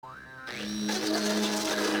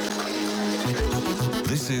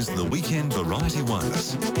This is the Weekend Variety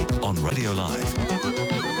Wireless on Radio Live.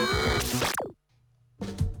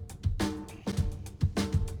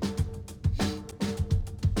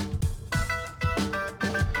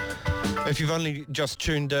 If you've only just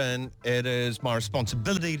tuned in, it is my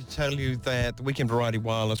responsibility to tell you that the Weekend Variety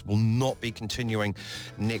Wireless will not be continuing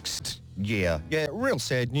next year. Yeah, real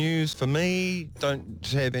sad news for me. Don't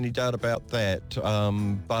have any doubt about that,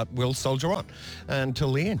 but we'll soldier on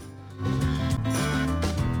until the end.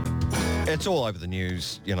 It's all over the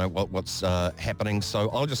news, you know, what's happening, so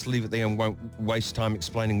I'll just leave it there and won't waste time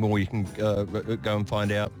explaining more. You can go and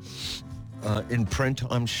find out in print,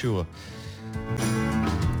 I'm sure.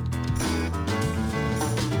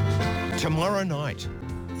 Tomorrow night,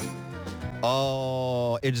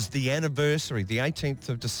 it is the anniversary, the 18th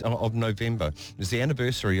of November, is the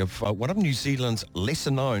anniversary of one of New Zealand's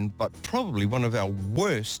lesser known, but probably one of our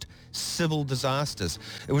worst civil disasters.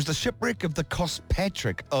 It was the shipwreck of the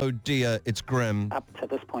Cospatrick. Oh dear, it's grim. Up to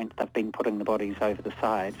this point, they've been putting the bodies over the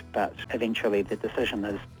side, but eventually the decision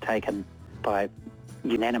is taken by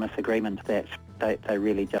unanimous agreement that they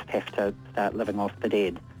really just have to start living off the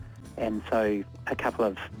dead. And so a couple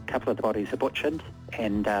of the bodies are butchered,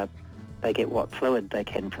 and they get what fluid they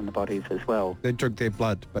can from the bodies as well. They drink their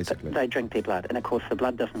blood, basically. They drink their blood, and of course the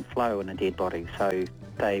blood doesn't flow in a dead body, so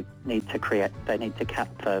they need to cut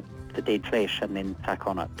the dead flesh and then suck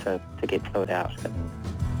on it to get fluid out.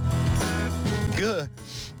 Good.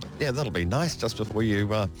 Yeah, that'll be nice just before you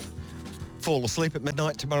fall asleep at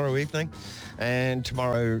midnight tomorrow evening. And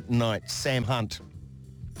tomorrow night, Sam Hunt.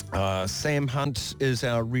 Sam Hunt is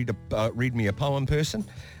our read me a poem person.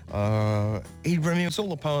 He remembers all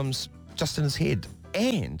the poems just in his head,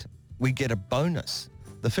 and we get a bonus.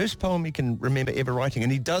 The first poem he can remember ever writing,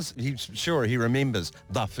 and he's sure he remembers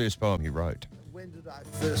the first poem he wrote. When did I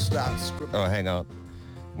first start scribbling? Oh, hang on.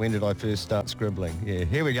 When did I first start scribbling? Yeah,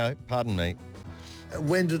 here we go. Pardon me.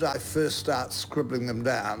 When did I first start scribbling them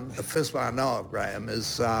down? The first one I know of, Graham,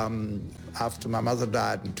 is after my mother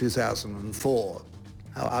died in 2004.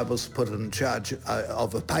 I was put in charge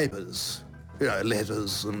of the papers, you know,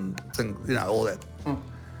 letters and things, you know, all that.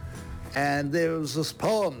 And there was this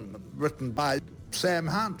poem written by Sam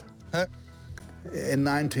Hunt in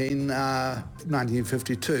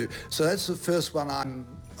 1952. So that's the first one I'm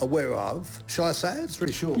aware of. Shall I say it? It's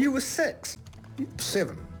pretty short. You were 6.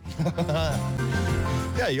 7.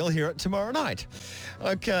 Yeah, you'll hear it tomorrow night.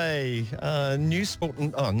 Okay, News Sport.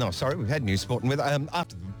 We've had News Sport with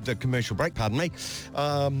after the commercial break. Pardon me.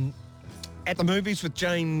 At the movies with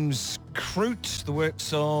James Crute, the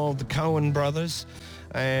works of the Coen brothers,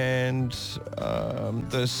 and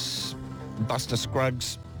this Buster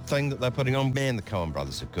Scruggs thing that they're putting on. Man, the Coen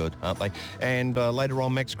brothers are good, aren't they? And later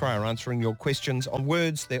on, Max Cryer answering your questions on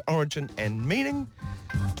words, their origin and meaning.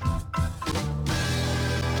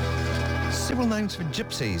 Several names for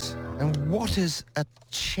gypsies. And what is a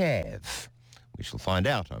chav? We shall find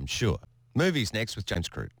out, I'm sure. Movies next with James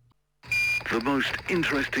Crute. The most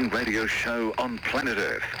interesting radio show on planet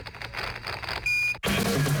Earth.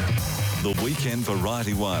 The Weekend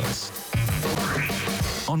Variety Wireless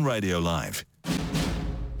on Radio Live.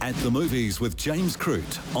 At the movies with James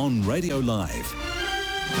Crute on Radio Live.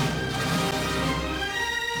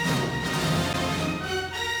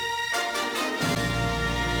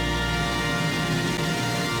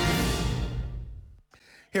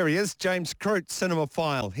 Here he is, James Crute,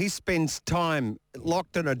 cinemaphile. He spends time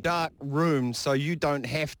locked in a dark room so you don't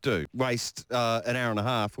have to waste an hour and a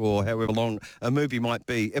half or however long a movie might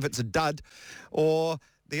be if it's a dud. Or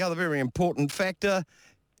the other very important factor,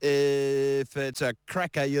 if it's a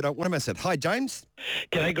cracker, you don't want to miss it. Hi, James.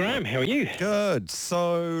 G'day, Graham. How are you? Good.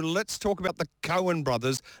 So let's talk about the Coen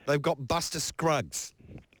brothers. They've got Buster Scruggs.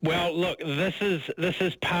 Well, look, this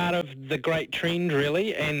is part of the great trend,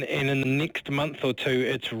 really, and in the next month or two,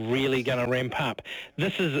 it's really going to ramp up.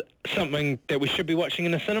 This is something that we should be watching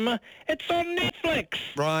in the cinema. It's on Netflix.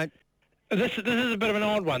 Right. This is a bit of an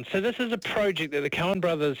odd one. So this is a project that the Coen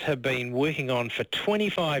brothers have been working on for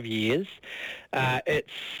 25 years.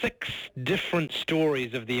 It's 6 different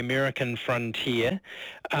stories of the American frontier.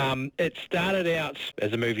 It started out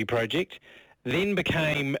as a movie project, then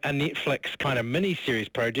became a Netflix kind of mini-series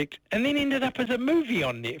project, and then ended up as a movie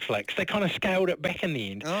on Netflix. They kind of scaled it back in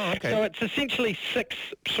the end. Oh, okay. So it's essentially 6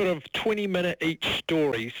 sort of 20-minute each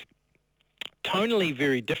stories tonally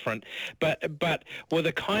very different, but with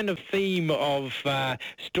a kind of theme of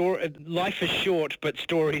life is short, but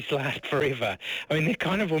stories last forever. I mean, they're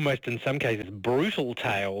kind of almost, in some cases, brutal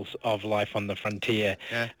tales of life on the frontier.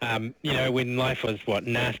 Yeah. When life was,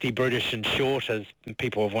 nasty, brutish and short, as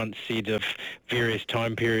people have once said of various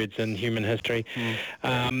time periods in human history.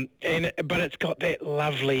 But it's got that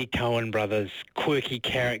lovely Coen brothers, quirky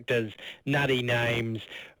characters, nutty names,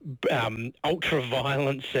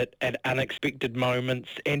 ultra-violence at unexpected moments,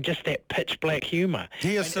 and just that pitch-black humour.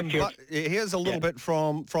 Here's a little bit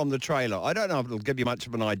from the trailer. I don't know if it'll give you much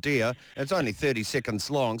of an idea. It's only 30 seconds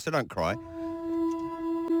long, so don't cry.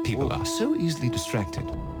 People are so easily distracted.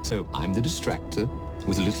 So I'm the distractor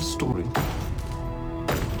with a little story.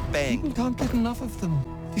 Bang. People can't get enough of them.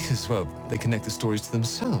 Because, well, they connect the stories to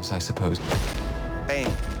themselves, I suppose.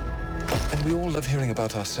 Bang. And we all love hearing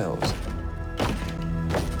about ourselves.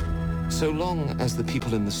 So long as the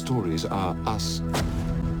people in the stories are us,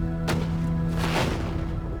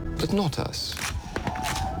 but not us.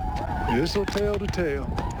 This'll tell the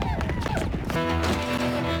tale.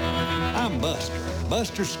 I'm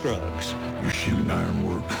Buster Scruggs. Your shooting iron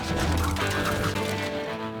works.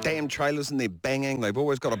 Damn trailers and they're banging. They've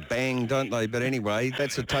always got a bang, don't they? But anyway,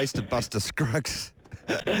 that's a taste of Buster Scruggs.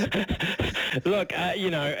 Look,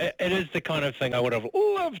 it is the kind of thing I would have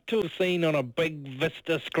loved to have seen on a big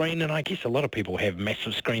Vista screen, and I guess a lot of people have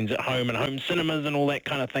massive screens at home and home cinemas and all that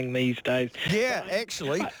kind of thing these days. Yeah,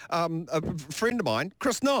 actually, a friend of mine,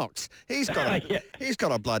 Chris Knox, he's got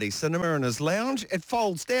a bloody cinema in his lounge. It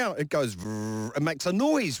folds down, it goes, it makes a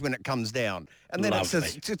noise when it comes down, and then it's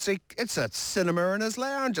a cinema in his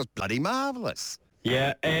lounge. It's bloody marvellous.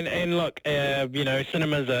 Yeah, and look,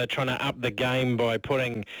 cinemas are trying to up the game by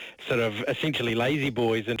putting sort of essentially lazy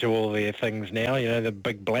boys into all their things now, the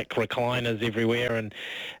big black recliners everywhere,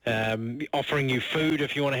 and offering you food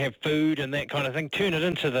if you want to have food and that kind of thing. Turn it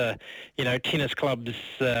into the, tennis club's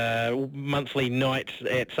monthly night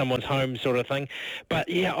at someone's home sort of thing. But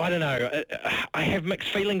yeah, I don't know. I have mixed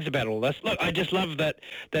feelings about all this. Look, I just love that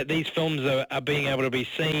these films are being able to be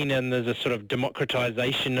seen, and there's a sort of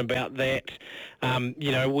democratization about that.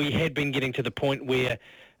 We had been getting to the point where,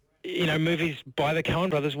 movies by the Coen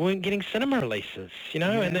brothers weren't getting cinema releases,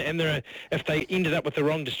 and if they ended up with the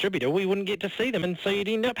wrong distributor, we wouldn't get to see them, and so you'd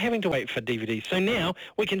end up having to wait for DVDs. So now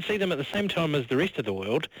we can see them at the same time as the rest of the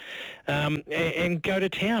world, and go to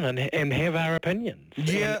town and have our opinions.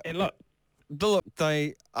 Yeah. And look,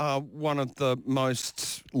 they are one of the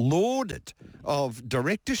most lauded of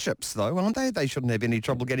directorships, though, aren't they? They shouldn't have any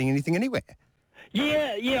trouble getting anything anywhere.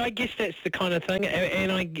 Yeah, I guess that's the kind of thing,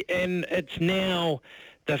 and it's now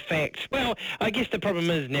the fact. Well, I guess the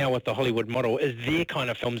problem is now with the Hollywood model is their kind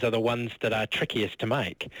of films are the ones that are trickiest to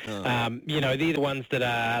make. They're the ones that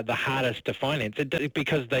are the hardest to finance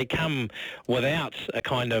because they come without a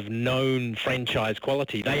kind of known franchise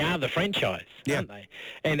quality. They are the franchise, aren't they?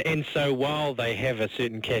 And so while they have a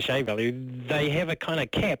certain cachet value, they have a kind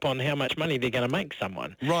of cap on how much money they're going to make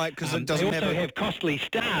someone. Right, because it doesn't they also have costly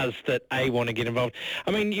stars that want to get involved.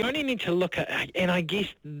 I mean, you only need to look at, and I guess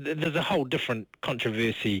there's a whole different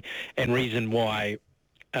controversy and reason why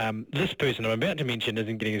this person I'm about to mention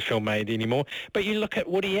isn't getting his film made anymore. But you look at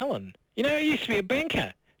Woody Allen. He used to be a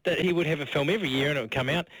banker, that he would have a film every year and it would come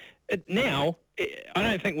out. Now, I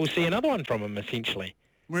don't think we'll see another one from him, essentially.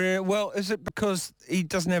 Well, is it because he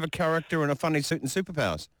doesn't have a character and a funny suit and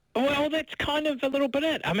superpowers? Well, that's kind of a little bit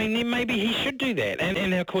it. I mean, maybe he should do that.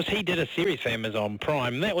 And of course, he did a series for Amazon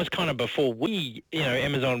Prime. That was kind of before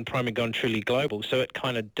Amazon Prime had gone truly global, so it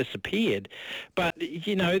kind of disappeared. But,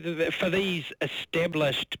 for these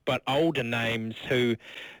established but older names who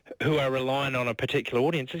are relying on a particular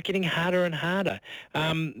audience, it's getting harder and harder.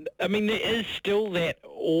 I mean, there is still that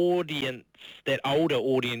audience, that older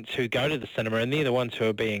audience who go to the cinema, and they're the ones who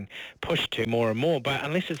are being pushed to more and more. But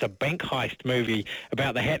unless it's a bank heist movie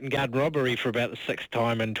about the Hatton Garden robbery for about the sixth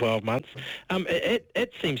time in 12 months,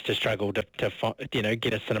 it seems to struggle to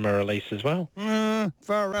get a cinema release as well.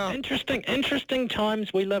 Far out. Interesting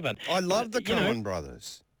times we live in. I love the Coen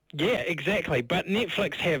brothers. Yeah, exactly. But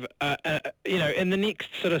Netflix have, in the next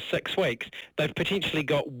sort of 6 weeks, they've potentially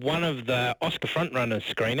got one of the Oscar frontrunners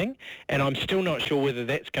screening, and I'm still not sure whether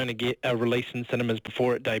that's going to get a release in cinemas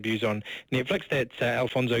before it debuts on Netflix. That's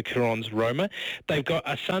Alfonso Cuarón's Roma. They've got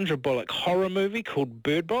a Sandra Bullock horror movie called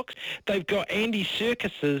Bird Box. They've got Andy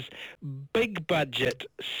Serkis's big-budget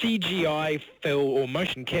CGI or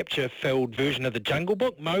motion capture-filled version of The Jungle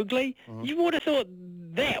Book, Mowgli. You would have thought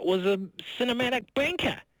that was a cinematic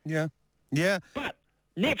banker. Yeah. But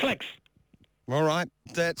Netflix, All right,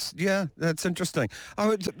 that's interesting.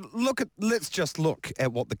 Let's just look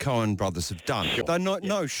at what the Coen brothers have done. Sure. They're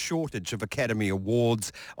no shortage of Academy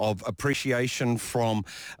Awards, of appreciation from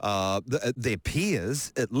their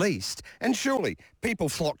peers, at least. And surely people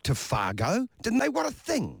flocked to Fargo, didn't they? What a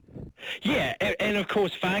thing! Yeah, and of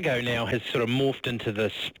course Fargo now has sort of morphed into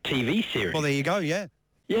this TV series. Well, there you go. Yeah.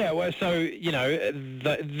 Yeah, well, so,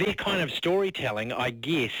 their kind of storytelling, I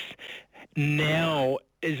guess, now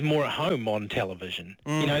is more at home on television.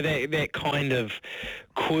 That kind of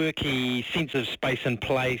quirky sense of space and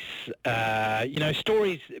place,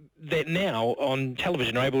 stories that now on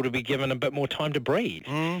television are able to be given a bit more time to breathe.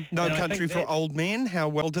 No Country for Old Men, how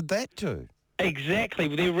well did that do? Exactly,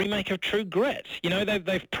 their remake of True Grit.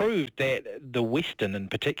 They've proved that the Western in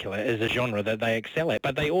particular is a genre that they excel at,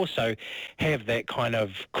 but they also have that kind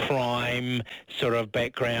of crime sort of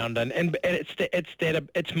background, and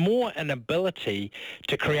it's more an ability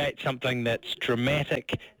to create something that's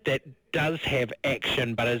dramatic, that does have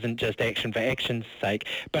action but isn't just action for action's sake,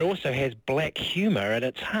 but also has black humour at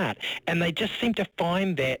its heart. And they just seem to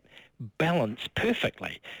find that balance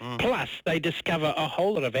perfectly. Plus, they discover a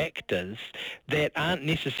whole lot of actors that aren't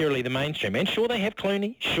necessarily the mainstream. And sure, they have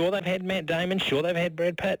Clooney. Sure, they've had Matt Damon. Sure, they've had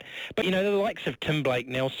Brad Pitt. But, the likes of Tim Blake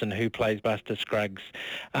Nelson, who plays Buster Scruggs,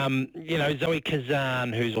 Zoe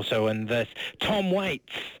Kazan, who's also in this, Tom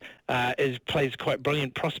Waits plays quite a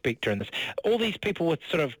brilliant prospector in this. All these people with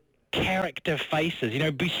sort of character faces,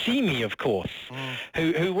 Buscemi, of course,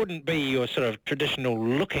 who wouldn't be your sort of traditional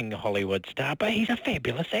looking Hollywood star, but he's a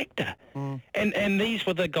fabulous actor. And these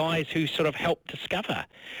were the guys who sort of helped discover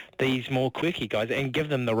these more quirky guys and give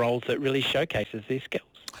them the roles that really showcases their skills.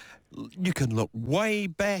 You can look way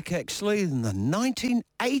back, actually, in the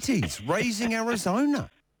 1980s, Raising Arizona.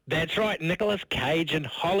 That's right, Nicolas Cage and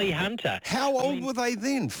Holly Hunter. How old were they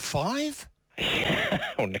then? 5?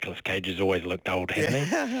 Well, Nicolas Cage has always looked old, hasn't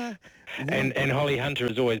he? And Holly Hunter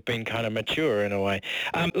has always been kind of mature in a way.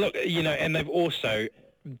 Look, and they've also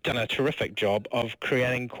done a terrific job of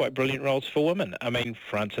creating quite brilliant roles for women. I mean,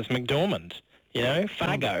 Frances McDormand,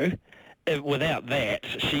 Fargo. Without that,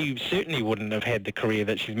 she certainly wouldn't have had the career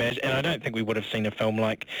that she's managed, and I don't think we would have seen a film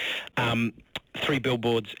like Three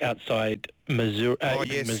Billboards Outside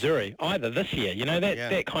Missouri either this year.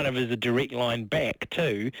 That kind of is a direct line back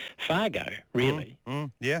to Fargo, really.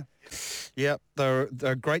 Yeah.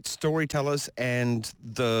 They're great storytellers, and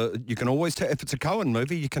you can always tell if it's a Coen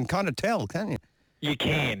movie. You can kind of tell, can't you? You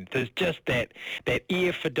can. There's just that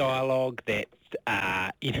ear for dialogue, that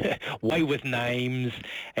way with names,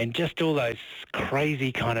 and just all those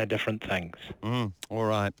crazy kind of different things. All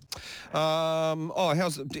right.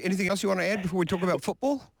 Anything else you want to add before we talk about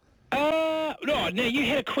football? No, now you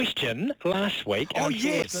had a question last week. Oh, Our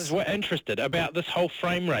yes. listeners were interested about this whole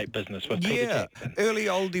frame rate business with Peter Jackson. Early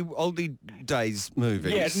oldie days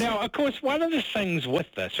movies. Yeah, now, of course, one of the things with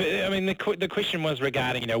this, I mean, the question was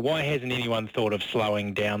regarding, why hasn't anyone thought of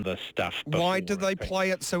slowing down this stuff before? Why do they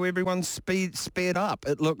play it so everyone's sped up?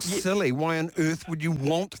 It looks silly. Why on earth would you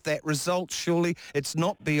want that result? Surely it's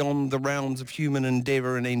not beyond the realms of human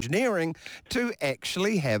endeavour and engineering to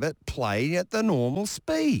actually have it play at the normal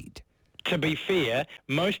speed. To be fair,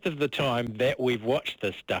 most of the time that we've watched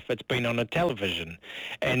this stuff, it's been on a television.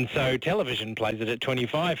 And so television plays it at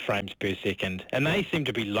 25 frames per second, and they seem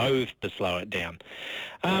to be loath to slow it down.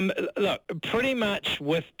 Look, pretty much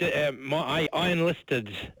with... I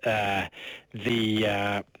enlisted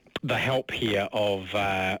the help here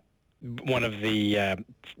of... one of the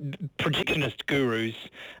projectionist gurus,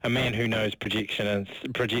 a man who knows projection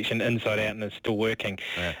inside out and is still working,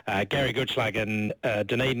 Gary Goodschlag in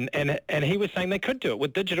Dunedin, and he was saying they could do it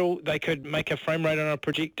with digital. They could make a frame rate on a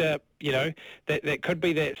projector, that could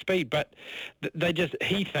be that speed, but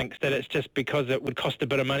he thinks that it's just because it would cost a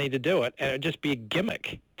bit of money to do it, and it would just be a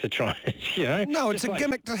gimmick to try, No, it's a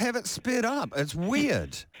gimmick to have it sped up. It's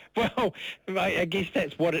weird. Well, I guess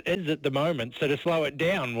that's what it is at the moment. So to slow it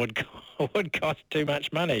down would cost too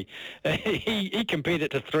much money. He compared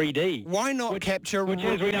it to 3D. Why not capture... Which,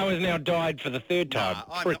 as we know, has now died for the third time,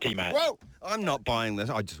 pretty much. Whoa! I'm not buying this.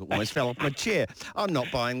 I just almost fell off my chair. I'm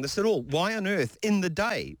not buying this at all. Why on earth, in the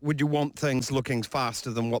day, would you want things looking faster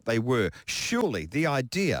than what they were? Surely the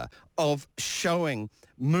idea of showing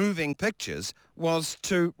moving pictures was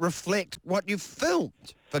to reflect what you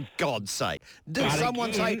filmed, for God's sake. Did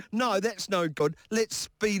someone say, no, that's no good, let's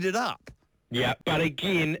speed it up? Yeah, but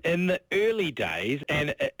again, in the early days,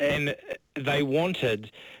 and they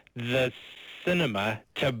wanted the cinema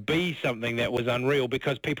to be something that was unreal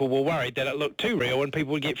because people were worried that it looked too real and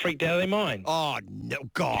people would get freaked out of their minds. Oh, no,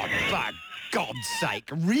 God, for God's sake,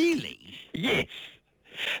 really? Yes.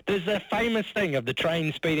 There's a famous thing of the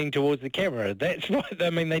train speeding towards the camera. That's what, I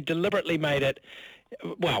mean, they deliberately made it,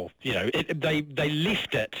 well, you know, they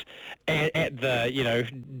left it at the, you know,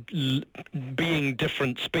 being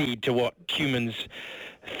different speed to what humans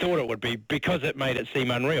thought it would be because it made it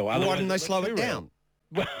seem unreal. Why didn't they slow it down?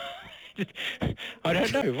 Well, I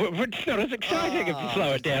don't know. It's not as exciting if you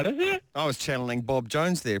slow it down, is it? I was channeling Bob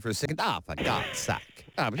Jones there for a second. For God's sake.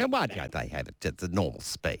 Why don't they have it at the normal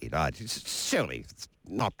speed? Surely it's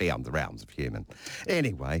not beyond the realms of human.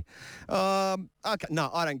 Anyway, okay, no,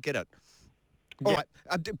 I don't get it. All right,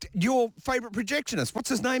 your favourite projectionist, what's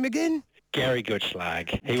his name again? Gary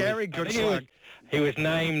Goodschlag. Gary Goodschlag. He was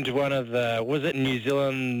named one of the, was it New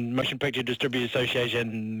Zealand Motion Picture Distributors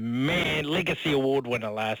Association Legacy Award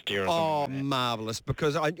winner last year or something. Oh, marvellous,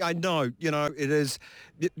 because I know, you know, it is,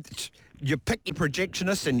 you pick your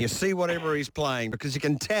projectionist and you see whatever he's playing because you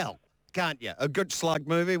can tell, can't you? A Goodschlag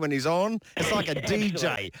movie when he's on, it's like a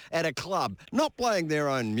DJ at a club, not playing their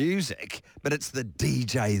own music, but it's the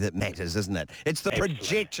DJ that matters, isn't it? It's the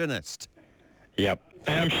projectionist. Yep.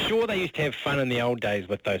 And I'm sure they used to have fun in the old days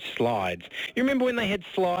with those slides. You remember when they had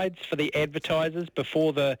slides for the advertisers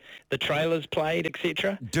before the trailers played,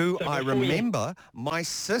 etc.? I remember my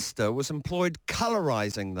sister was employed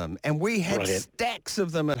colorising them, and we had stacks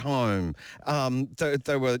of them at home.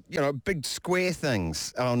 They were, you know, big square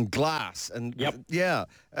things on glass, and amazing.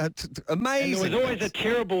 And there was always a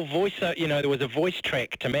terrible voice, you know, there was a voice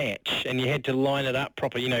track to match, and you had to line it up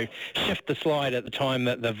properly, you know, shift the slide at the time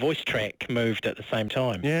that the voice track moved at the same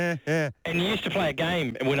time. Yeah. And you used to play a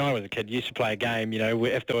game, when I was a kid, you used to play a game, you know,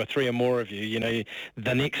 where if there were 3 or more of you, you know,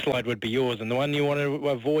 the next slide would be yours, and the one you wanted to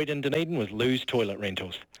avoid in Dunedin was Lou's Toilet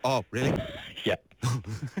Rentals. Oh, really? Yeah.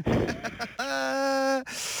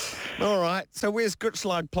 All right. So where's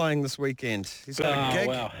Goodschlag playing this weekend? He's got a gig?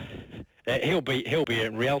 Well, he'll be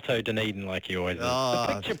at Rialto Dunedin like he always is.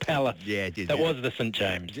 The Picture Palace. That was the St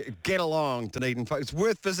James. Get along, Dunedin folks. It's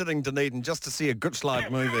worth visiting Dunedin just to see a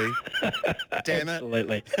Goodschlag movie. Damn it.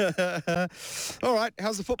 Absolutely. All right.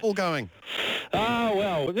 How's the football going? Oh,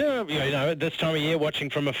 well, you know, this time of year, watching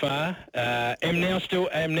from afar. Am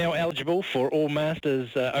now eligible for all Masters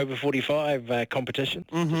over 45 competitions.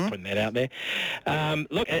 Just putting that out there.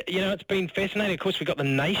 Look, you know, it's been fascinating. Of course, we've got the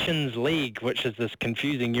Nations League, which is this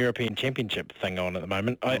confusing European Championship thing on at the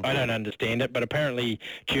moment. I don't understand it, but apparently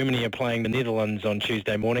Germany are playing the Netherlands on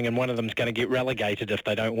Tuesday morning, and one of them's going to get relegated if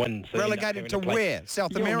they don't win. So relegated to where?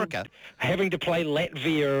 South America? Having to play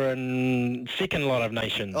Latvia and second lot of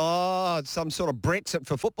nations. Oh, some sort of Brexit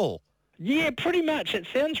for football. Yeah, pretty much. It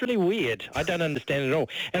sounds really weird. I don't understand it at all.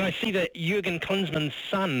 And I see that Jurgen Klinsmann's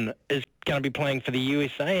son is going to be playing for the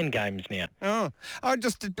USA in games now. Oh,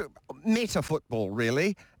 just meta football,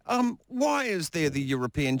 really. Why is there the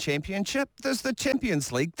European Championship? There's the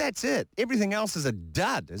Champions League. That's it. Everything else is a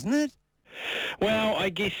dud, isn't it? Well, I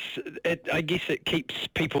guess it keeps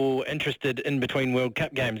people interested in between World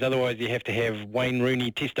Cup games. Otherwise, you have to have Wayne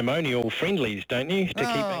Rooney testimonial friendlies, don't you, to keep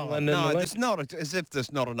England in the league? No, it's not as if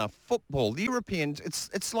there's not enough football. The Europeans,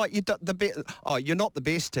 it's like you're not the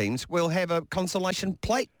best teams. We'll have a consolation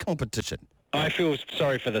plate competition. I feel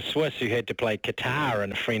sorry for the Swiss who had to play Qatar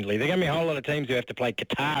in a friendly. There are going to be a whole lot of teams who have to play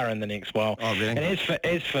Qatar in the next while. Oh, really? And as for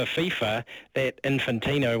FIFA, that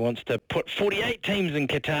Infantino wants to put 48 teams in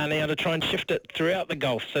Qatar now to try and shift it throughout the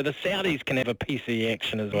Gulf so the Saudis can have a piece of the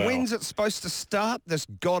action as well. When's it supposed to start, this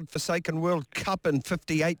godforsaken World Cup in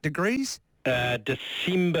 58 degrees?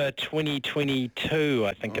 December 2022,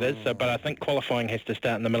 I think it is. So, but I think qualifying has to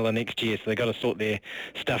start in the middle of next year, so they've got to sort their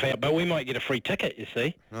stuff out. But we might get a free ticket, you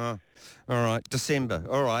see. Oh, all right, December.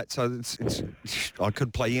 All right, so it's I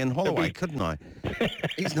could play Ian Holloway, couldn't I?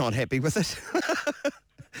 He's not happy with it.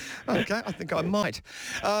 Okay, I think I might.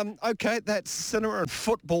 Okay, that's Cinema and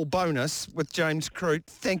Football Bonus with James Croot.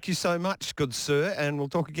 Thank you so much, good sir, and we'll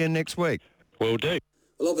talk again next week. Will do.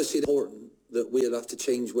 Well, obviously it's important that we'll have to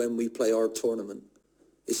change when we play our tournament.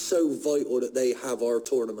 It's so vital that they have our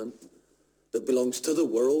tournament that belongs to the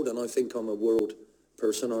world, and I think I'm a world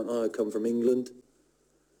person, aren't I? I come from England.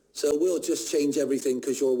 So we'll just change everything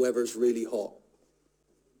because your weather's really hot.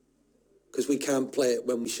 Because we can't play it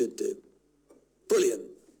when we should do. Brilliant.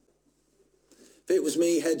 If it was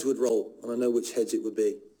me, heads would roll, and I know which heads it would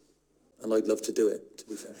be. And I'd love to do it, to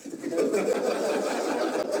be fair.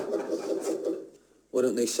 Why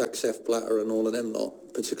don't they sack Sepp Blatter and all of them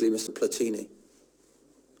lot, particularly Mr. Platini?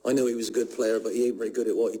 I know he was a good player, but he ain't very good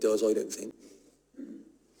at what he does, I don't think. In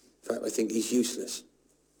fact, I think he's useless.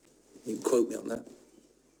 You can quote me on that.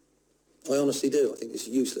 I honestly do. I think it's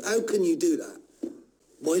useless. How can you do that?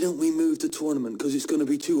 Why don't we move the tournament? Because it's going to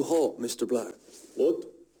be too hot, Mr. Blatter. What?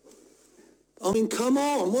 I mean, come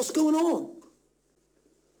on. What's going on?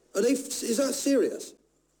 Are they? Is that serious?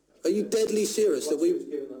 Are you deadly serious that we?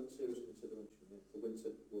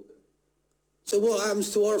 So what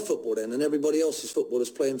happens to our football then, and everybody else's football that's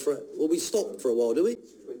playing for it? Will we stop for a while, do we?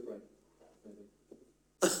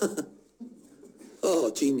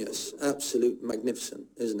 Oh, genius! Absolute magnificent,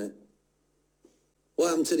 isn't it? What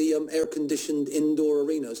happened to the air-conditioned indoor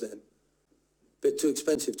arenas then? Bit too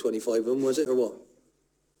expensive, 25 of them, was it, or what?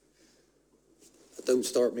 Don't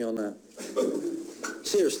start me on that.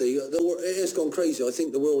 Seriously, it's gone crazy. I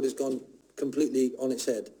think the world has gone completely on its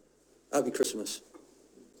head. Happy Christmas.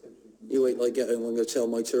 You wait till I get home, I'm going to tell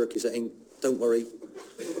my turkeys, don't worry,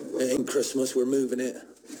 it ain't Christmas, we're moving it.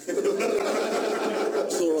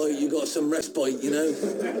 It's all right, you got some respite, you know.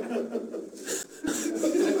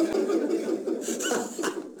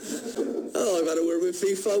 Oh, I've had a word with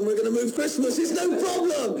FIFA and we're going to move Christmas, it's no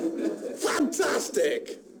problem.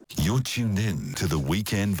 Fantastic. You're tuned in to the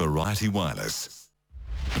Weekend Variety Wireless.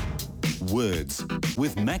 Words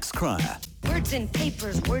with Max Cryer. Words in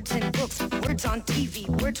papers, words in books, words on TV,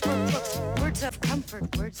 words for books, words of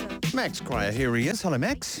comfort, words of... Max Cryer, here he is. Hello,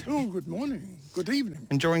 Max. Oh, good morning. Good evening.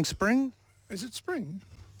 Enjoying spring? Is it spring?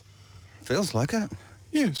 Feels like it.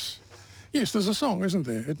 Yes. Yes, there's a song, isn't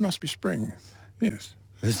there? It must be spring. Yes.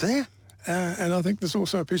 Is there? And I think there's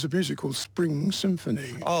also a piece of music called Spring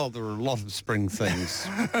Symphony. Oh, there are a lot of spring things.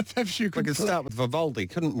 Perhaps you could... We could start with Vivaldi,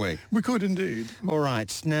 couldn't we? We could indeed. All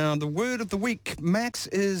right. Now, the word of the week, Max,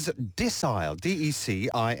 is decile.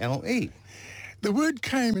 D-E-C-I-L-E. The word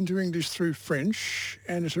came into English through French,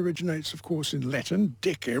 and it originates, of course, in Latin,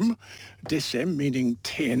 decem, meaning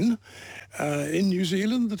 10. In New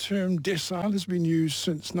Zealand, the term decile has been used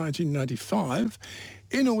since 1995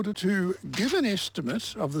 in order to give an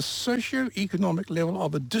estimate of the socio-economic level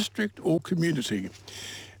of a district or community.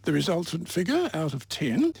 The resultant figure out of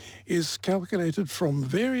 10 is calculated from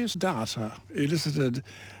various data elicited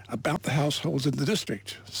about the households in the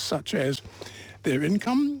district, such as their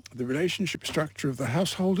income, the relationship structure of the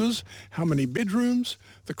householders, how many bedrooms,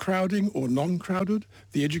 the crowding or non-crowded,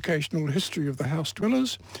 the educational history of the house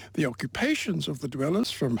dwellers, the occupations of the dwellers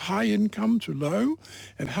from high income to low,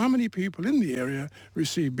 and how many people in the area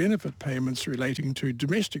receive benefit payments relating to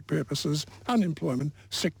domestic purposes, unemployment,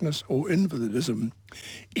 sickness or invalidism.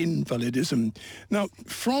 Now,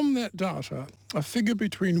 from that data, a figure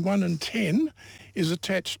between 1 and 10 is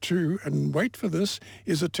attached to, and wait for this,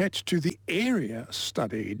 is attached to the area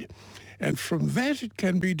studied. And from that it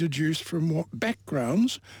can be deduced from what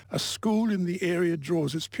backgrounds a school in the area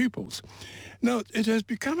draws its pupils. Now, it has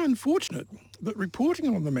become unfortunate that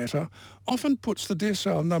reporting on the matter often puts the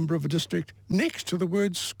decile number of a district next to the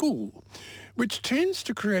word school, which tends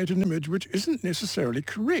to create an image which isn't necessarily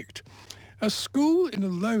correct. A school in a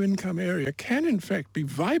low-income area can, in fact, be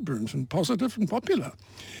vibrant and positive and popular.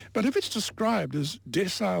 But if it's described as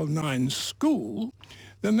decile 9 school,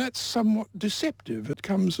 then that's somewhat deceptive. It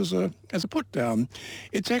comes as a put-down.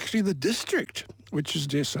 It's actually the district which is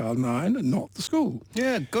decile 9 and not the school.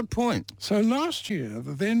 Yeah, good point. So last year,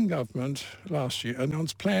 the then government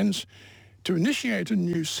announced plans to initiate a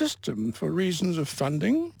new system for reasons of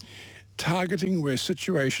funding, targeting where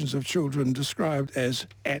situations of children described as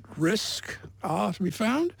at risk are to be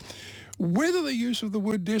found. Whether the use of the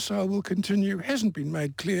word decile will continue hasn't been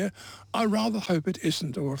made clear. I rather hope it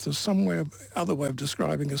isn't, or if there's some other way of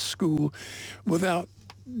describing a school without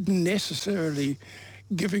necessarily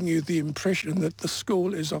giving you the impression that the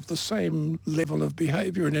school is of the same level of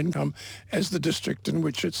behaviour and income as the district in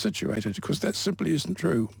which it's situated, because that simply isn't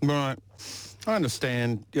true. Right. I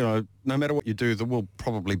understand, no matter what you do, there will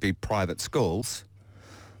probably be private schools.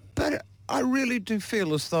 But I really do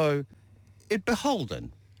feel as though it's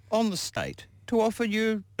beholden on the state to offer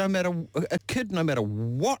you, no matter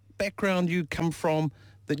what background you come from,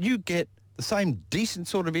 that you get the same decent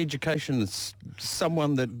sort of education as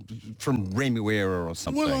someone that from Remuera or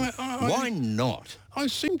something. Well, why not? I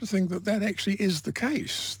seem to think that actually is the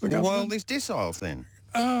case. Well, there's deciles then.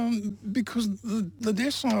 Because the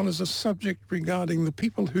decile is a subject regarding the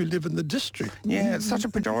people who live in the district. Yeah, it's such a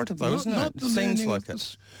pejorative though, isn't it? It seems like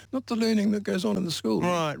it. Not the learning that goes on in the school.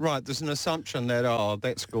 Right. There's an assumption that,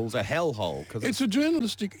 that school's a hellhole. It's a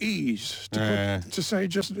journalistic ease to say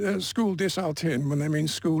just school decile 10 when they mean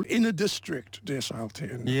school in a district decile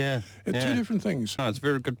 10. Yeah. It's two different things. No, it's a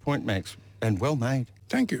very good point, Max. And well made.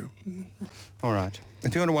 Thank you. All right.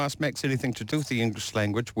 If you want to ask Max anything to do with the English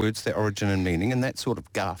language, words, their origin and meaning, and that sort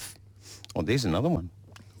of guff. Oh, there's another one.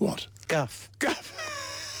 What? Guff.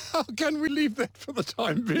 Guff. Oh, can we leave that for the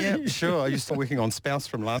time being? Yeah, sure. Are you still working on Spouse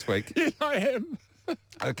from last week? Yeah, I am.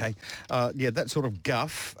 Okay. Yeah, that sort of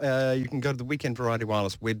guff. You can go to the Weekend Variety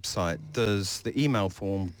Wireless website. There's the email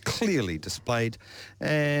form clearly displayed.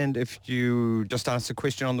 And if you just ask a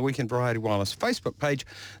question on the Weekend Variety Wireless Facebook page,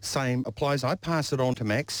 same applies. I pass it on to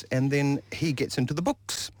Max, and then he gets into the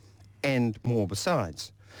books and more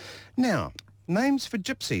besides. Now, names for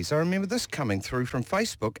gypsies. I remember this coming through from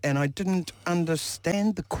Facebook, and I didn't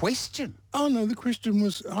understand the question. Oh, no, the question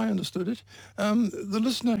was, I understood it. The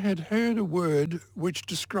listener had heard a word which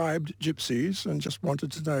described gypsies and just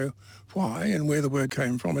wanted to know why and where the word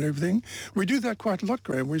came from and everything. We do that quite a lot,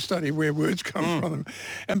 Graham. We study where words come from.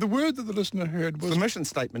 And the word that the listener heard was... It's the mission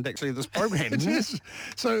statement, actually, of this program. It is.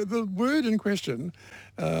 So the word in question,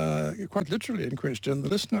 quite literally in question, the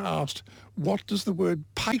listener asked, what does the word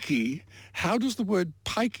pikey, how does the word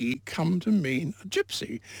pikey come to mean a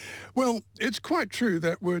gypsy? Well, it's quite true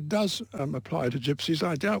that word does apply to gypsies.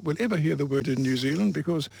 I doubt we'll ever hear the word in New Zealand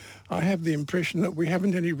because I have the impression that we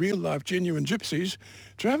haven't any real-life genuine gypsies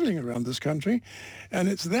travelling around this country, and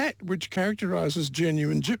it's that which characterises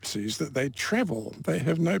genuine gypsies, that they travel. They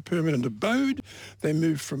have no permanent abode. They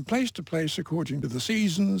move from place to place according to the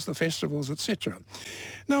seasons, the festivals, etc.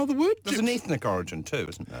 Now, the word... There's an ethnic origin too,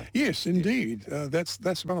 isn't there? Yes, indeed.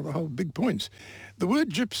 That's one of the whole big points. The word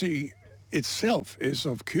gypsy itself is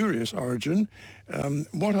of curious origin.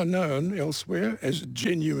 What are known elsewhere as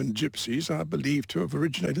genuine gypsies are believed to have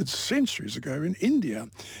originated centuries ago in India,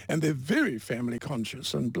 and they're very family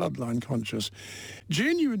conscious and bloodline conscious.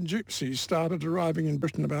 Genuine gypsies started arriving in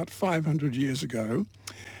Britain about 500 years ago,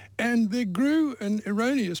 and there grew an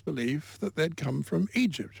erroneous belief that they'd come from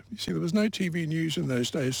Egypt. You see, there was no TV news in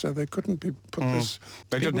those days, so they couldn't put this...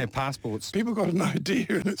 They didn't have passports. People got an idea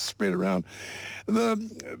and it spread around. The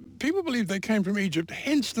people believed they came from Egypt,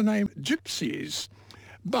 hence the name gypsies.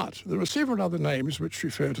 But there are several other names which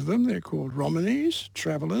refer to them. They're called Romanis,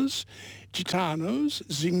 travellers, gitanos,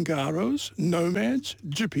 zingaros, nomads,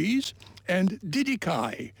 gyppies, and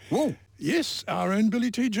didikai. Whoa! Yes, our own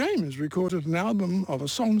Billy T. James recorded an album of a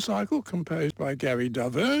song cycle composed by Gary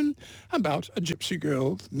Davern about a gypsy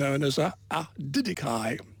girl known as a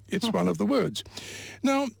didikai. It's one of the words.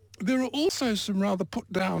 Now, there are also some rather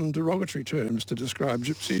put-down derogatory terms to describe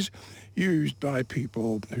gypsies used by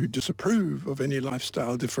people who disapprove of any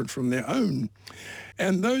lifestyle different from their own.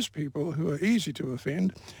 And those people who are easy to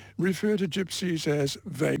offend refer to gypsies as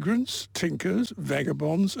vagrants, tinkers,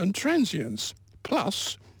 vagabonds and transients,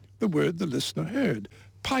 plus the word the listener heard,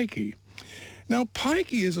 pikey. Now,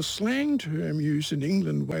 pikey is a slang term used in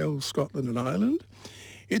England, Wales, Scotland and Ireland.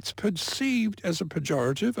 It's perceived as a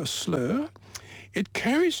pejorative, a slur. It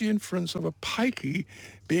carries the inference of a pikey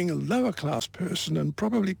being a lower-class person and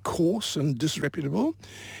probably coarse and disreputable,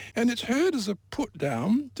 and it's heard as a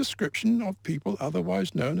put-down description of people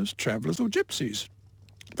otherwise known as travellers or gypsies.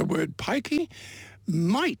 The word pikey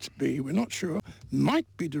might be, we're not sure, might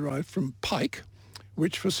be derived from pike,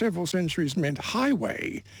 which for several centuries meant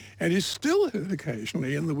highway, and is still heard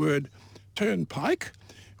occasionally in the word turnpike,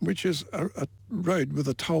 which is a road with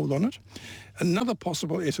a toll on it. Another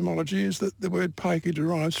possible etymology is that the word pikey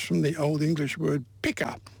derives from the Old English word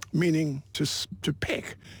picker, meaning to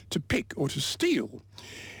peck, to pick or to steal,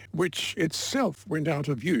 which itself went out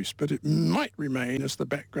of use, but it might remain as the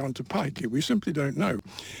background to pikey. We simply don't know.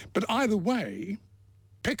 But either way,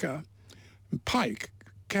 picker and pike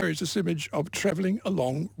carries this image of travelling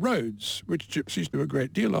along roads, which gypsies do a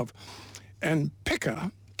great deal of. And picker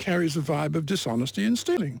carries a vibe of dishonesty and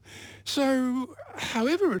stealing. So,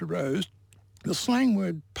 however it arose, the slang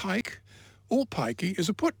word pike or pikey is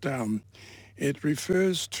a put-down. It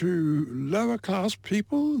refers to lower-class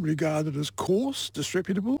people regarded as coarse,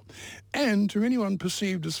 disreputable, and to anyone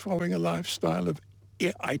perceived as following a lifestyle of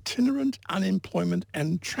itinerant unemployment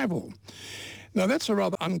and travel. Now, that's a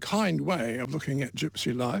rather unkind way of looking at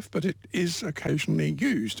gypsy life, but it is occasionally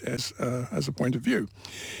used as a point of view.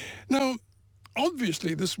 Now,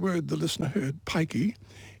 obviously, this word the listener heard, pikey,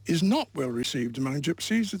 is not well received among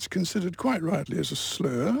gypsies. It's considered quite rightly as a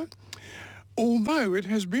slur, although it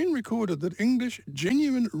has been recorded that English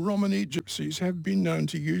genuine Romany gypsies have been known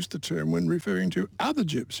to use the term when referring to other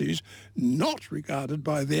gypsies not regarded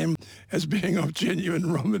by them as being of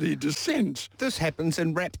genuine Romany descent. This happens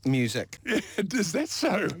in rap music. Is that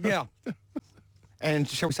so? Yeah. And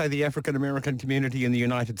shall we say the African-American community in the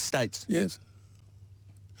United States? Yes.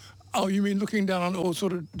 Oh, you mean looking down or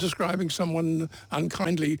sort of describing someone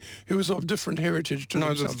unkindly who is of different heritage to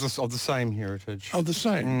themselves? No, of the same heritage. Of the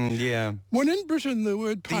same? Yeah. When in Britain the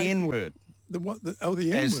word... The N-word. The what? The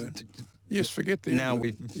N-word. Yes, forget the Now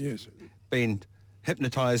N-word. we've been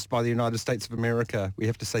hypnotised by the United States of America, we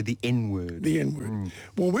have to say the N-word. The N-word.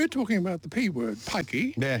 Well, we're talking about the P-word,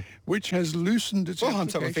 pikey, which has loosened its application. I'm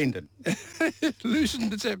so offended.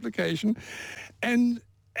 Loosened its application. And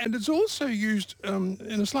it's also used in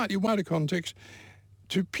a slightly wider context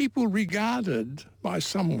to people regarded by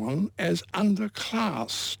someone as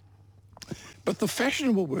underclass. But the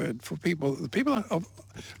fashionable word for the people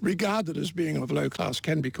regarded as being of low class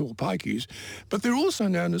can be called pikeys, but they're also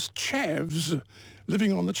known as chavs,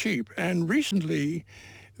 living on the cheap. And recently,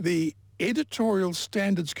 the Editorial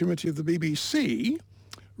Standards Committee of the BBC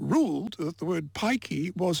ruled that the word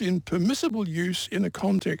pikey was in permissible use in a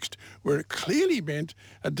context where it clearly meant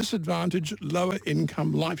a disadvantaged lower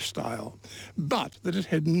income lifestyle, but that it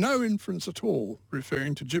had no inference at all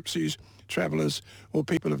referring to gypsies, travellers or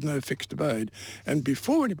people of no fixed abode. And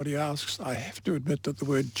before anybody asks, I have to admit that the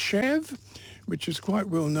word chav, which is quite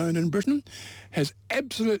well known in Britain, has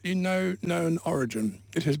absolutely no known origin.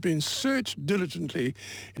 It has been searched diligently.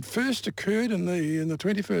 It first occurred in the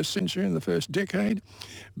 21st century, in the first decade.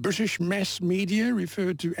 British mass media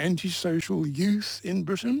referred to antisocial youth in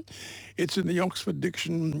Britain. It's in the Oxford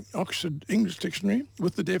English Dictionary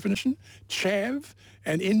with the definition, chav,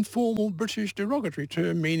 an informal British derogatory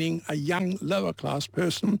term meaning a young lower-class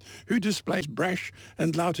person who displays brash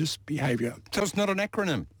and loudest behaviour. So it's not an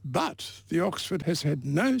acronym? But the Oxford has had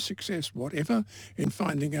no success whatever in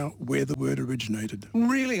finding out where the word originated.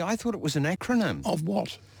 Really? I thought it was an acronym. Of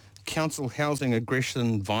what? Council Housing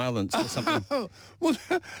Aggression Violence or something. Well,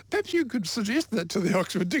 perhaps you could suggest that to the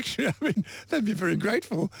Oxford Dictionary. I mean, they'd be very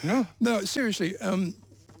grateful. No, seriously,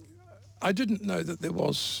 I didn't know that there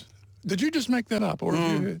was... Did you just make that up, or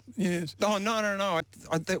have you heard? Yes. Oh, no.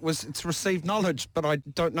 It's received knowledge, but I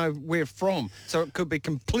don't know where from, so it could be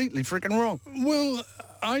completely freaking wrong. Well,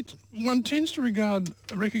 one tends to regard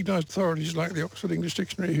recognised authorities like the Oxford English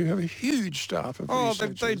Dictionary, who have a huge staff of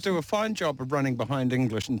researchers. They do a fine job of running behind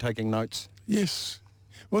English and taking notes. Yes.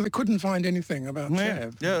 Well, they couldn't find anything about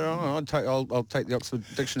chav. Yeah, I'll take the Oxford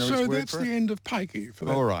Dictionary's word for it. So that's the end of pikey for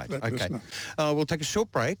that. All right, okay. We'll take a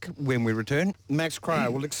short break. When we return, Max Cryer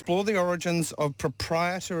will explore the origins of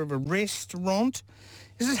proprietor of a restaurant.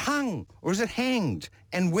 Is it hung or is it hanged?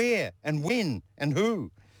 And where and when and who?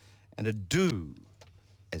 And a do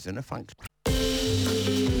as in a function.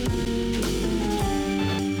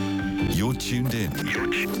 You're tuned in.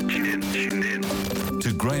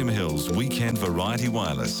 To Graham Hill's Weekend Variety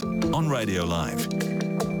Wireless on Radio Live.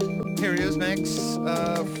 Here he is, Max,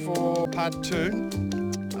 for part 2.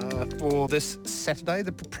 For this Saturday,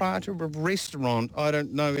 the proprietor of a restaurant. I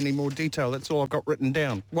don't know any more detail. That's all I've got written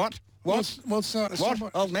down. What? What,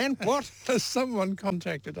 old man? What? Someone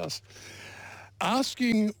contacted us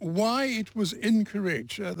asking why it was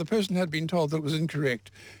incorrect. The person had been told that it was incorrect.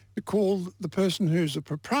 To call the person who's a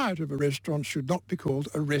proprietor of a restaurant should not be called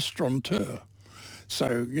a restaurateur.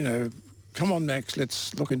 So, come on, Max,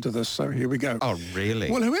 let's look into this. So here we go. Oh, really?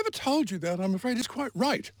 Well, whoever told you that, I'm afraid, is quite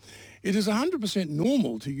right. It is 100%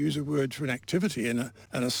 normal to use a word for an activity and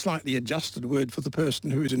a slightly adjusted word for the person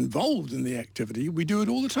who is involved in the activity. We do it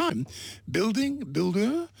all the time. Building,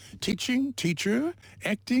 builder, teaching, teacher,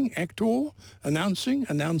 acting, actor, announcing,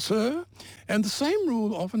 announcer. And the same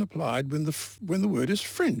rule often applied when the word is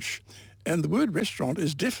French. And the word restaurant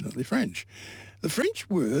is definitely French. The French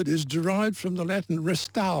word is derived from the Latin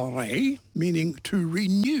restaure, meaning to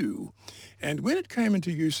renew. And when it came into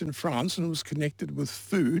use in France and was connected with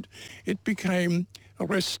food, it became a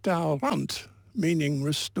restaurant, meaning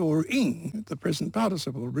restoring, the present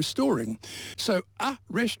participle, restoring. So a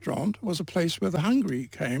restaurant was a place where the hungry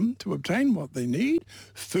came to obtain what they need,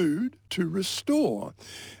 food to restore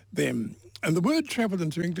them. And the word travelled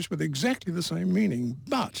into English with exactly the same meaning,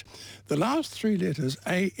 but the last 3 letters,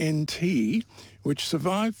 A-N-T, which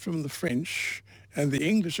survived from the French, and the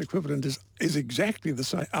English equivalent is exactly the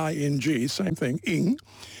same, I-N-G, same thing, ing.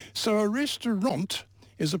 So a restaurant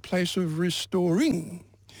is a place of restoring.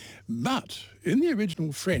 But in the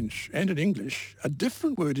original French and in English, a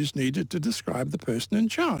different word is needed to describe the person in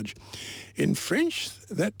charge. In French,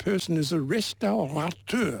 that person is a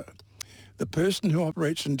restaurateur, the person who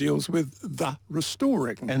operates and deals with the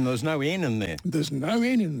restoring. And there's no N in there. There's no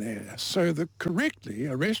N in there. So correctly,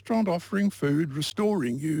 a restaurant offering food,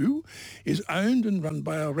 restoring you, is owned and run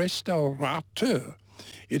by a restaurateur.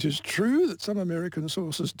 It is true that some American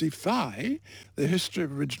sources defy the history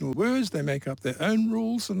of original words. They make up their own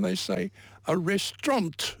rules and they say a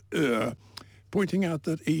restaurateur. pointing out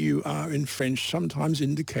that EUR in French sometimes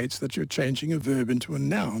indicates that you're changing a verb into a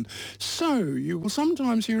noun. So you will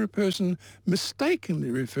sometimes hear a person mistakenly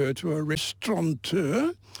refer to a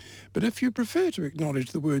restaurateur, but if you prefer to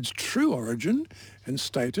acknowledge the word's true origin and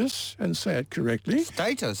status and say it correctly...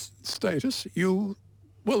 Status? Status, you'll...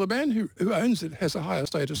 Well, the man who owns it has a higher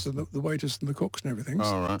status than the waiters and the cooks and everything.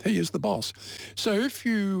 All right. He is the boss. So if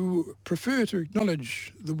you prefer to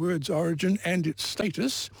acknowledge the word's origin and its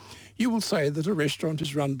status, you will say that a restaurant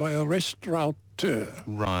is run by a restaurateur.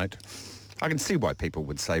 Right. I can see why people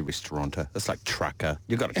would say restaurateur. It's like trucker.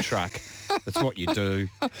 You've got a truck. That's what you do.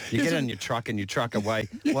 You get in your truck and you truck away.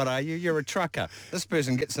 What are you? You're a trucker. This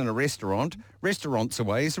person gets in a restaurant, restaurants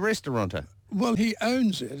away, he's a restaurateur. Well, he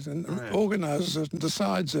owns it and organises it and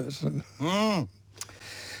decides it. And...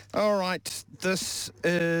 All right, this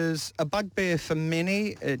is a bugbear for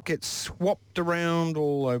many. It gets swapped around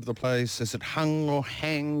all over the place. Is it hung or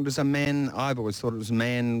hanged as a man? I've always thought it was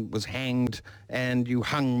man was hanged and you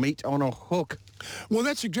hung meat on a hook. Well,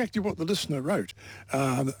 that's exactly what the listener wrote,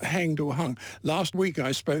 hanged or hung. Last week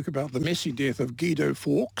I spoke about the messy death of Guido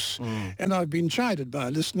Fawkes, and I've been chided by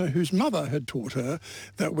a listener whose mother had taught her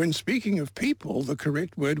that when speaking of people, the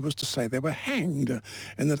correct word was to say they were hanged,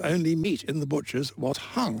 and that only meat in the butcher's was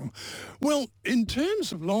hung. Well, in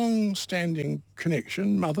terms of long-standing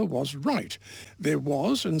connection, Mother was right. There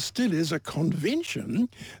was and still is a convention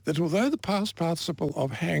that although the past participle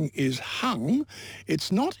of hang is hung,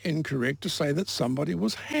 it's not incorrect to say that somebody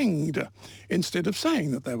was hanged instead of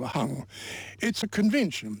saying that they were hung. It's a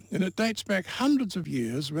convention, and it dates back hundreds of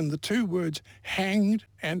years when the two words hanged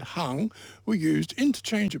and hung were used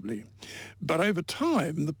interchangeably. But over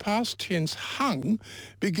time, the past tense hung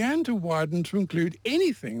began to widen to include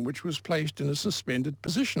anything which was placed in a suspended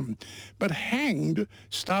position. But hanged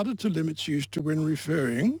started to limit its use to when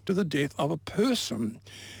referring to the death of a person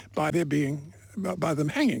by them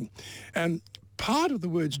hanging. And part of the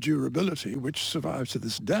word's durability, which survives to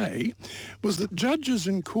this day, was that judges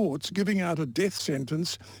in courts giving out a death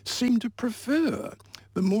sentence seemed to prefer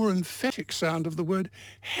the more emphatic sound of the word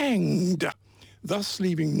hanged, thus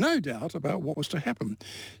leaving no doubt about what was to happen.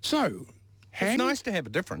 So, it's nice to have a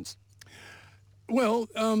difference. Well,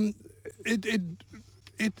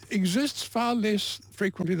 it exists far less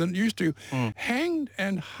frequently than it used to. Hanged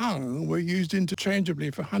and hung were used interchangeably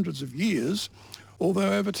for hundreds of years,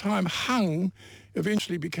 although over time hung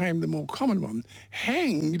eventually became the more common one.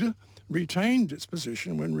 Hanged retained its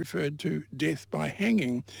position when referred to death by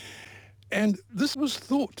hanging. And this was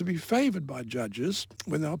thought to be favoured by judges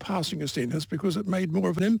when they were passing a sentence because it made more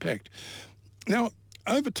of an impact. Now,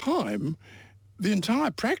 over time, the entire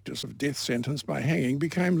practice of death sentence by hanging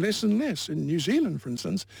became less and less. In New Zealand, for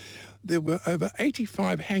instance, there were over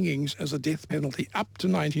 85 hangings as a death penalty up to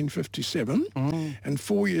 1957, and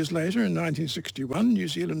 4 years later, in 1961, New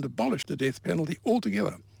Zealand abolished the death penalty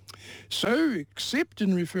altogether. So, except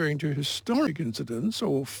in referring to historic incidents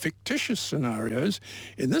or fictitious scenarios,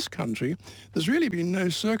 in this country, there's really been no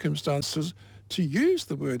circumstances to use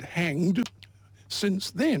the word hanged since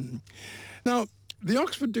then. Now, the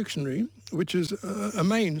Oxford Dictionary, which is a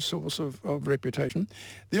main source of reputation,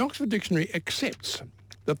 the Oxford Dictionary accepts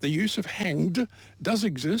that the use of hanged does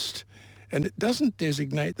exist, and it doesn't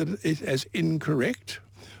designate that it as incorrect,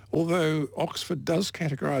 although Oxford does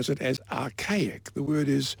categorise it as archaic. The word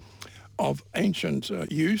is of ancient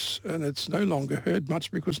use, and it's no longer heard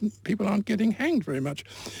much because people aren't getting hanged very much.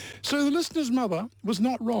 So the listener's mother was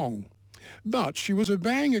not wrong, but she was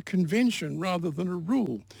obeying a convention rather than a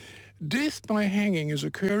rule. Death by hanging is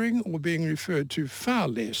occurring or being referred to far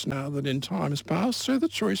less now than in times past, so the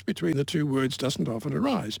choice between the two words doesn't often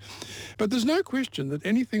arise. But there's no question that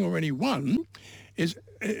anything or anyone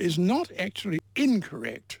is not actually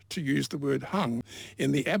incorrect to use the word hung.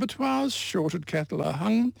 In the abattoirs, shorted cattle are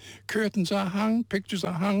hung, curtains are hung, pictures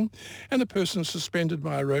are hung, and a person suspended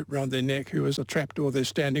by a rope round their neck who has a trapdoor they're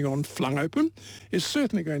standing on flung open is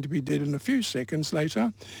certainly going to be dead in a few seconds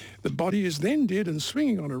later. The body is then dead and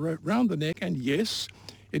swinging on a rope round the neck, and yes,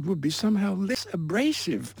 it would be somehow less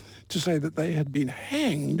abrasive to say that they had been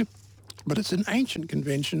hanged, but it's an ancient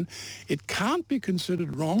convention. It can't be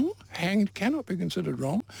considered wrong. Hanged cannot be considered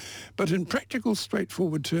wrong. But in practical,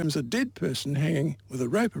 straightforward terms, a dead person hanging with a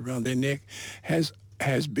rope around their neck has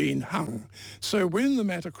been hung. So when the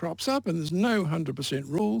matter crops up, and there's no 100%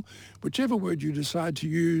 rule, whichever word you decide to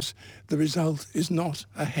use, the result is not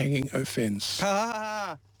a hanging offence.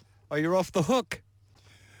 Oh, you're off the hook.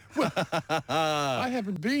 Well, I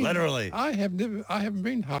haven't been. Literally. I haven't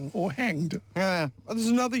been hung or hanged. Yeah. Well, there's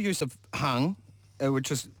another use of hung,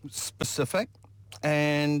 which is specific,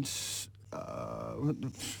 and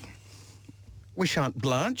we shan't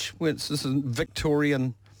blanch. This is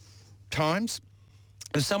Victorian times.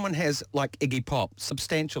 If someone has, like Iggy Pop,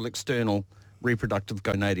 substantial external reproductive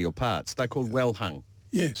gonadial parts, they're called well hung.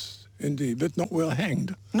 Yes, indeed, but not well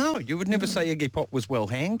hanged. No, you would never say Iggy Pop was well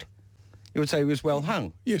hanged. You would say he was well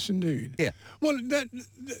hung. Yes, indeed. Yeah. Well, that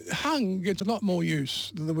hung gets a lot more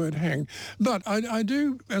use than the word hang. But I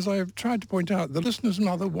do, as I've tried to point out, the listener's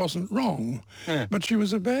mother wasn't wrong. Yeah. But she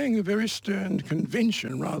was obeying a very stern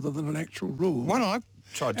convention rather than an actual rule. Well, I've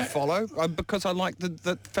tried to follow because I like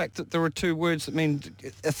the fact that there are two words that mean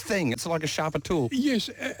a thing. It's like a sharper tool. Yes,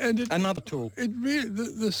 and another tool. It really,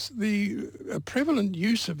 the prevalent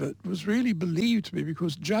use of it was really believed to be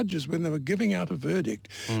because judges, when they were giving out a verdict,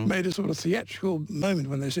 made a sort of theatrical moment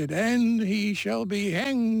when they said, "And he shall be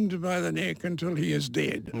hanged by the neck until he is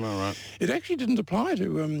dead." All right. It actually didn't apply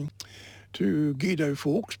to Guido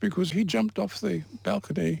Fawkes because he jumped off the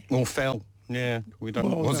balcony. Or fell. Yeah, we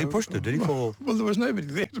don't. Well, he pushed it? Did he fall? Well, there was nobody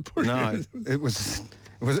there to push it. No, it was.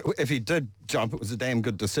 If he did jump, it was a damn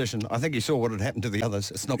good decision. I think he saw what had happened to the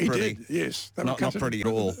others. It's not pretty. He did, yes. Not pretty at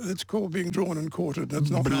all. It's called being drawn and quartered. That's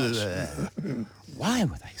not nice. Why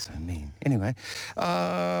were they so mean? Anyway,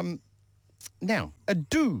 now, a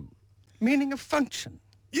do, meaning a function.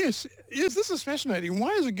 Yes, this is fascinating.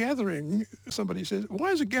 Why is a gathering, somebody says,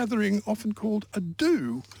 why is a gathering often called a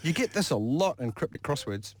do? You get this a lot in cryptic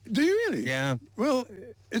crosswords. Do you really? Yeah. Well,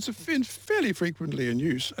 it's fairly frequently in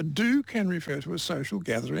use. A do can refer to a social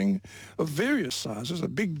gathering of various sizes, a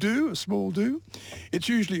big do, a small do. It's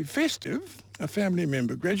usually festive, a family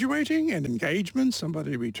member graduating, an engagement,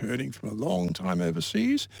 somebody returning from a long time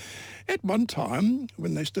overseas. At one time,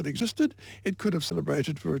 when they still existed, it could have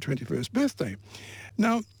celebrated for a 21st birthday.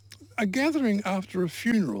 Now, a gathering after a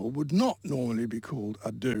funeral would not normally be called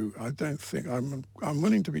a do. I don't think, I'm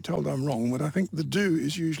willing to be told I'm wrong, but I think the do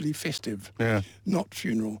is usually festive, not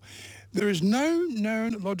funeral. There is no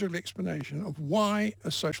known logical explanation of why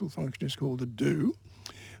a social function is called a do.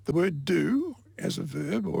 The word do as a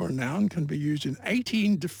verb or a noun can be used in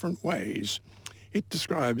 18 different ways. It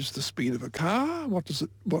describes the speed of a car. What does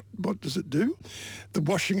it do? The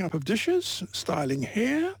washing up of dishes, styling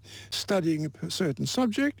hair, studying a certain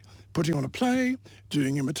subject, putting on a play,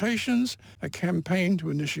 doing imitations, a campaign to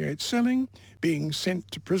initiate selling, being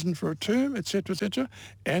sent to prison for a term, etc., etc.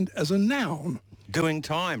 And as a noun. Doing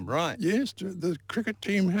time, right. Yes, the cricket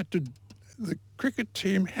team had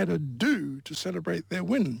a do to celebrate their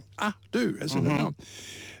win. Do, as in a noun.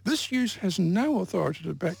 This use has no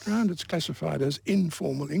authoritative background. It's classified as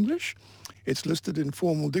informal English. It's listed in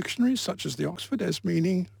formal dictionaries, such as the Oxford, as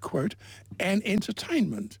meaning, quote, an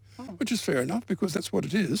entertainment, which is fair enough because that's what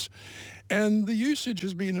it is. And the usage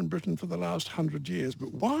has been in Britain for the last 100 years.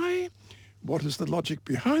 But why? What is the logic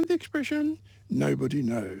behind the expression? Nobody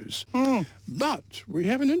knows. But we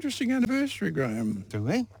have an interesting anniversary, Graham. Do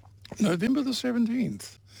we? November the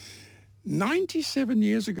 17th. 97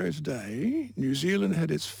 years ago today, New Zealand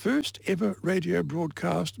had its first ever radio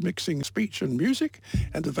broadcast mixing speech and music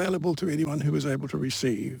and available to anyone who was able to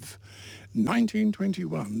receive.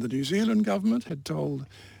 1921, the New Zealand government had told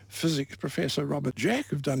physics professor Robert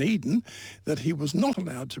Jack of Dunedin that he was not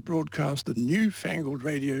allowed to broadcast the newfangled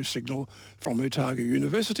radio signal from Otago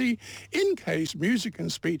University in case music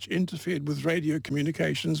and speech interfered with radio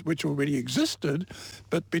communications which already existed,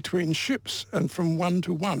 but between ships and from one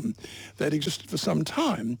to one. That existed for some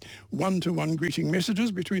time. One-to-one greeting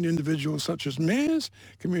messages between individuals such as mayors,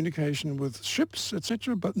 communication with ships,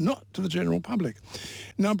 etc., but not to the general public.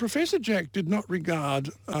 Now, Professor Jack did not regard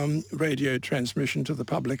radio transmission to the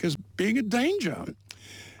public as being a danger.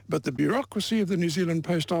 But the bureaucracy of the New Zealand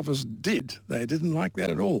Post Office did. They didn't like that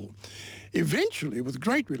at all. Eventually, with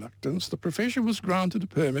great reluctance, the professor was granted a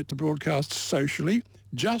permit to broadcast socially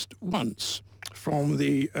just once from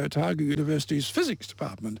the Otago University's physics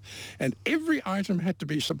department, and every item had to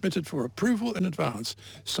be submitted for approval in advance.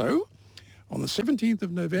 So, on the 17th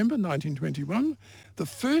of November 1921, the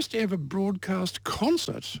first ever broadcast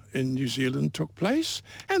concert in New Zealand took place,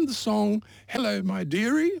 and the song Hello My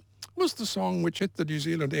Dearie was the song which hit the New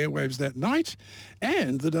Zealand airwaves that night,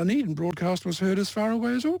 and the Dunedin broadcast was heard as far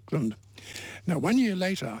away as Auckland. Now, 1 year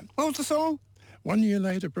later... What was the song? 1 year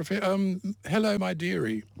later, Hello My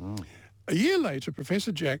Dearie. Oh. A year later,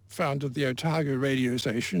 Professor Jack founded the Otago radio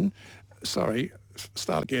station...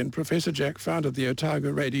 Professor Jack founded the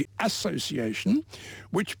Otago Radio Association,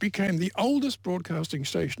 which became the oldest broadcasting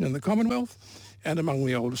station in the Commonwealth and among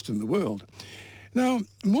the oldest in the world. Now,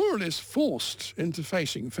 more or less forced into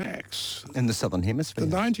facing facts, in the Southern Hemisphere,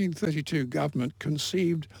 the 1932 government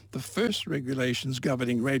conceived the first regulations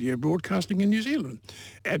governing radio broadcasting in New Zealand.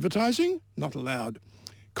 Advertising, not allowed.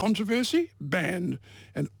 Controversy? Banned.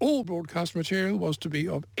 And all broadcast material was to be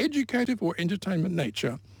of educative or entertainment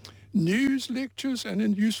nature. News, lectures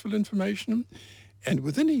and useful information. And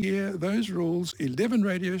within a year, those rules, 11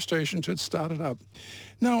 radio stations had started up.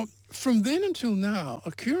 Now, from then until now,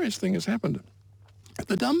 a curious thing has happened.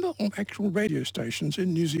 The number of actual radio stations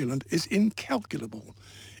in New Zealand is incalculable.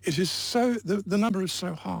 It is so, the number is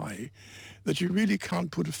so high that you really can't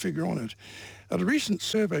put a figure on it. A recent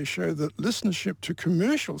survey showed that listenership to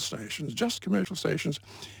commercial stations, just commercial stations,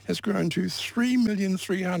 has grown to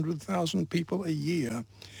 3,300,000 people a year.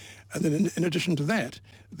 And then in addition to that,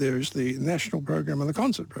 there's the national program and the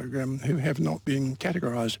concert program who have not been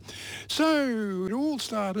categorised. So it all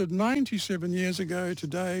started 97 years ago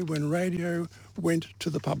today when radio went to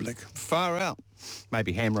the public. Far out.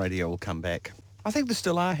 Maybe ham radio will come back. I think there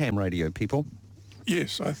still are ham radio people.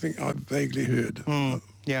 Yes, I think I've vaguely heard.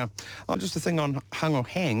 Yeah. Oh, just a thing on Hung or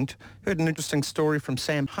Hanged. Heard an interesting story from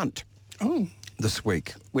Sam Hunt. Oh. This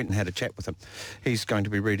week. Went and had a chat with him. He's going to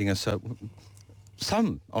be reading us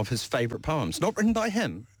some of his favourite poems. Not written by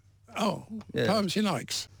him. Oh, yeah. Poems he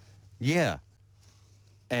likes. Yeah.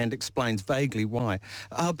 And explains vaguely why.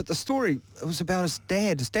 But the story was about his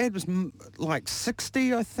dad. His dad was like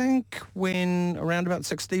 60, I think, around about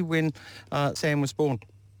 60 when Sam was born.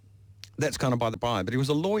 That's kind of by the by, but he was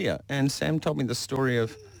a lawyer, and Sam told me the story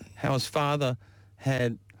of how his father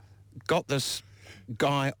had got this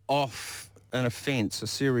guy off an offence, a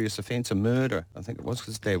serious offence, a murder, I think it was,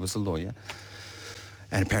 because his dad was a lawyer.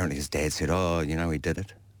 And apparently his dad said, he did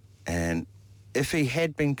it. And if he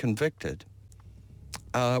had been convicted,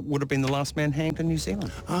 would have been the last man hanged in New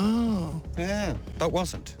Zealand. Oh. Yeah, but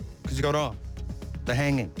wasn't, because he got off the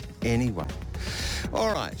hanging anyway.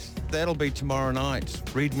 All right, that'll be tomorrow night.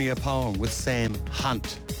 Read Me a Poem with Sam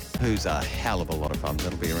Hunt, who's a hell of a lot of fun.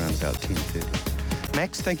 That'll be around about 10:30.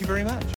 Max, thank you very much.